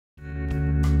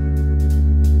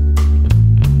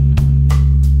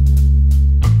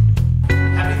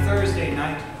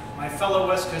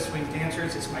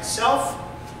myself,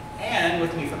 and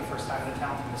with me for the first time in the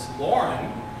town, Miss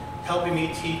Lauren, helping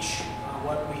me teach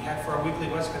what we had for our weekly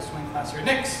West Coast swing class here at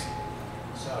Nick's.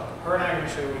 So her and I are going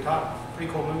to show you what we taught.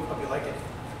 Pretty cool move. Hope you like it.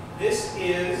 This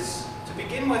is, to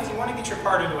begin with, you want to get your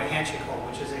partner into a handshake hold,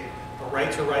 which is a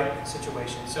right-to-right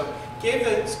situation. So gave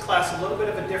this class a little bit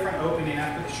of a different opening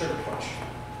after the sugar push.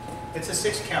 It's a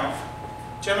 6 count.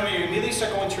 Gentlemen, you immediately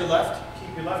start going to your left.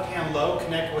 Keep your left hand low,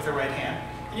 connect with the right hand.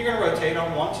 And you're going to rotate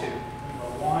on 1, 2. You go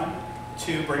 1,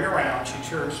 2, bring her around. She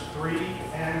turns 3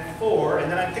 and 4.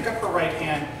 And then I pick up her right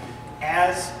hand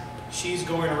as she's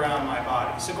going around my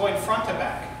body. So going front to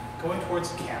back, going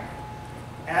towards the camera.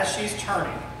 As she's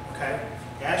turning, okay?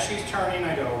 As she's turning,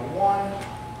 I go 1,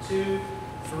 2,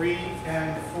 3,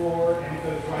 and 4, and it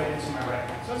goes right into my right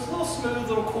hand. So it's a little smooth,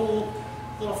 little cool,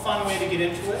 little fun way to get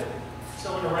into it.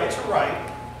 So in a right to right,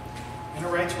 we're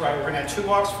going to have 2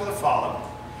 walks for the follow.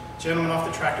 Gentleman off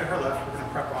the track to her left, we're going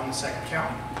to prep on the 2nd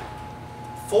count.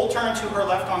 Full turn to her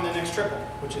left on the next triple,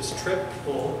 which is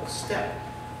triple step.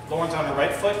 Lauren's on her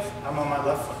right foot, I'm on my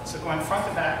left foot. So going front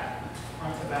to back,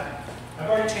 front to back. I've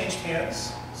already changed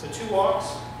hands, so 2 walks.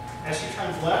 As she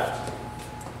turns left,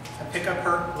 I pick up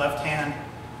her left hand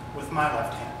with my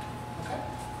left hand. Okay?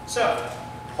 So,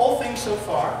 whole thing so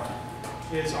far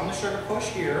is on the sugar push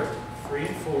here, 3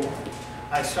 and 4.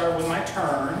 I start with my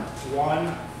turn,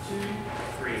 1, 2,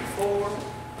 3, 4,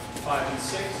 5, and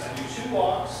 6. I do 2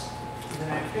 walks, and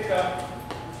then I pick up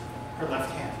her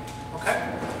left hand.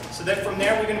 Okay? So then from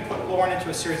there, we're going to put Lauren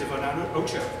into a series of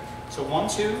ocho. So 1,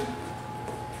 2,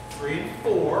 3, and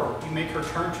 4. You make her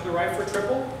turn to the right for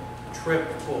triple,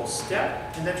 triple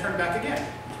step, and then turn back again.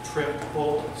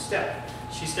 Triple step.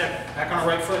 She stepped back on her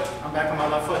right foot, I'm back on my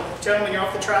left foot. Gentlemen, you're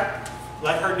off the track.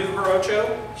 Let her do her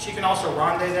ocho. She can also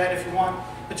ronde that if you want,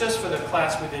 but just for the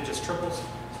class we did just triples.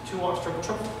 2 walks, triple,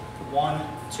 triple. 1,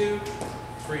 2,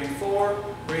 3, and 4.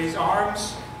 Raise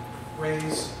arms,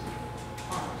 raise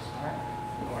arms. All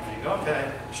right. There you go.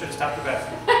 Okay, should have stopped the bet.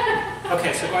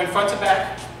 Okay, so going front to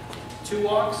back, 2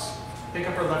 walks. Pick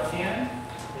up her left hand.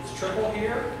 It's triple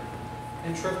here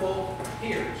and triple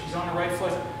here. She's on her right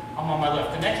foot. I'm on my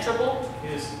left. The next triple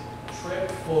is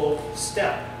triple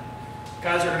step.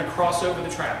 Guys are going to cross over the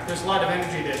track. There's a lot of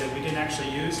energy there that we didn't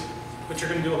actually use, but you're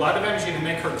going to do a lot of energy to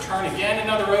make her turn again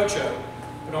another ocho,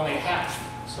 but only a half.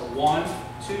 So 1,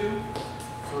 2,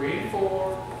 3, and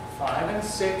 4, 5, and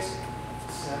 6,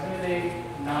 7, and 8,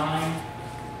 9,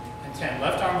 and 10.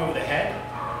 Left arm over the head,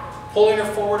 pulling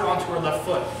her forward onto her left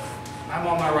foot. I'm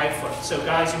on my right foot. So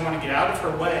guys, you want to get out of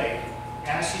her way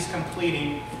as she's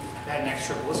completing that next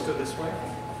triple. Let's go this way.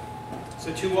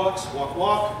 So 2 walks, walk,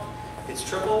 walk. It's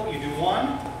triple, you do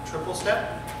 1, triple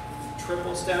step,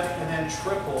 and then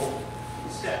triple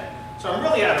step. So I'm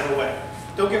really out of her way.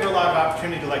 Don't give her a lot of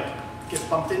opportunity to like get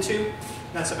bumped into.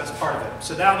 That's the best part of it.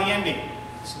 So now the ending.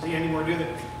 So the ending we're doing,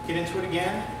 get into it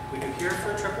again. We do here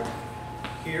for a triple,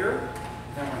 here,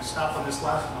 then we're going to stop on this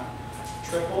last one.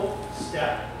 Triple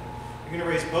step. You're going to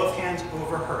raise both hands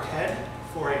over her head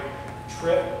for a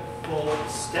triple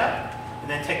step, and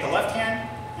then take the left hand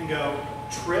and go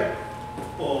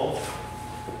triple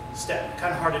step.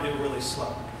 Kind of hard to do really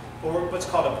slow. Or what's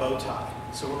called a bow tie.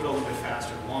 So we'll go a little bit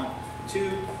faster. 1,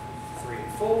 2, 3,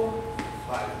 and 4,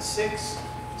 5, and 6,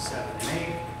 7, and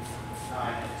 8,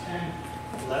 9, and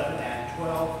 10, 11, and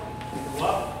 12. And go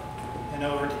up and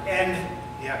over to end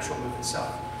the actual move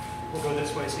itself. We'll go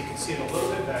this way so you can see it a little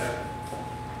bit better.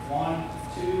 1,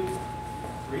 2,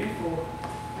 3, and 4,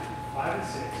 5, and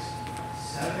 6,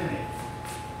 7, and 8,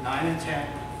 9, and 10.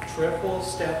 Triple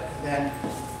step, and then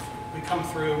we come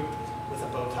through with a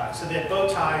bow tie. So that bow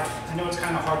tie, I know it's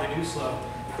kind of hard to do slow.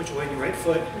 Put your weight in your right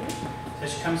foot.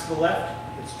 As she comes to the left,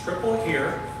 it's triple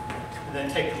here, and then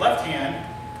take the left hand,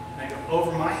 and I go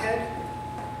over my head,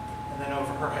 and then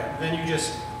over her head. And then you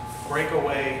just break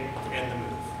away to end the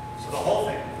move. So the whole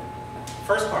thing.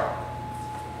 First part.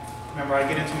 Remember, I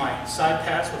get into my side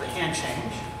pass with a hand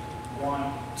change.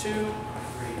 1, 2, 3,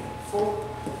 4,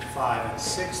 5, and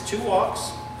 6. 2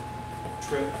 walks.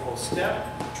 Triple step,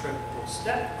 triple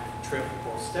step,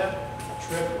 triple step,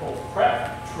 triple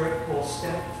prep, triple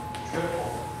step,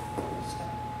 triple step.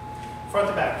 Front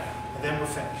to back, and then we're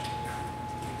finished.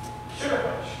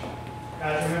 Sugar push.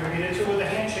 Guys, remember, get into it with a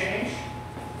hand change.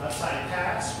 Left side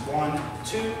pass. 1,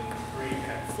 2, 3,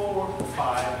 and 4,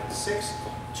 5, and 6.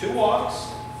 2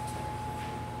 walks.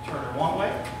 Turn her one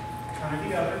way, turn her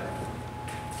the other.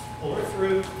 Pull her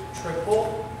through,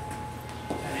 triple,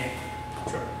 and a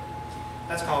triple.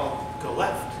 That's called go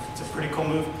left. It's a pretty cool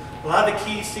move. A lot of the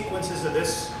key sequences of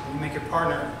this, when you make your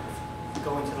partner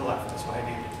go into the left. That's why I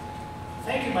named it.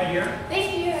 Thank you, my dear.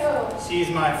 Thank you. She's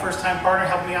my first-time partner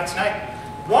helping me out tonight.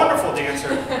 Wonderful dancer.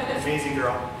 Amazing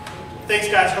girl. Thanks,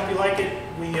 guys. Hope you like it.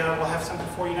 We'll have something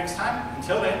for you next time.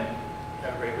 Until then,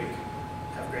 have a great week.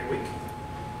 Have a great week.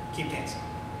 Keep dancing.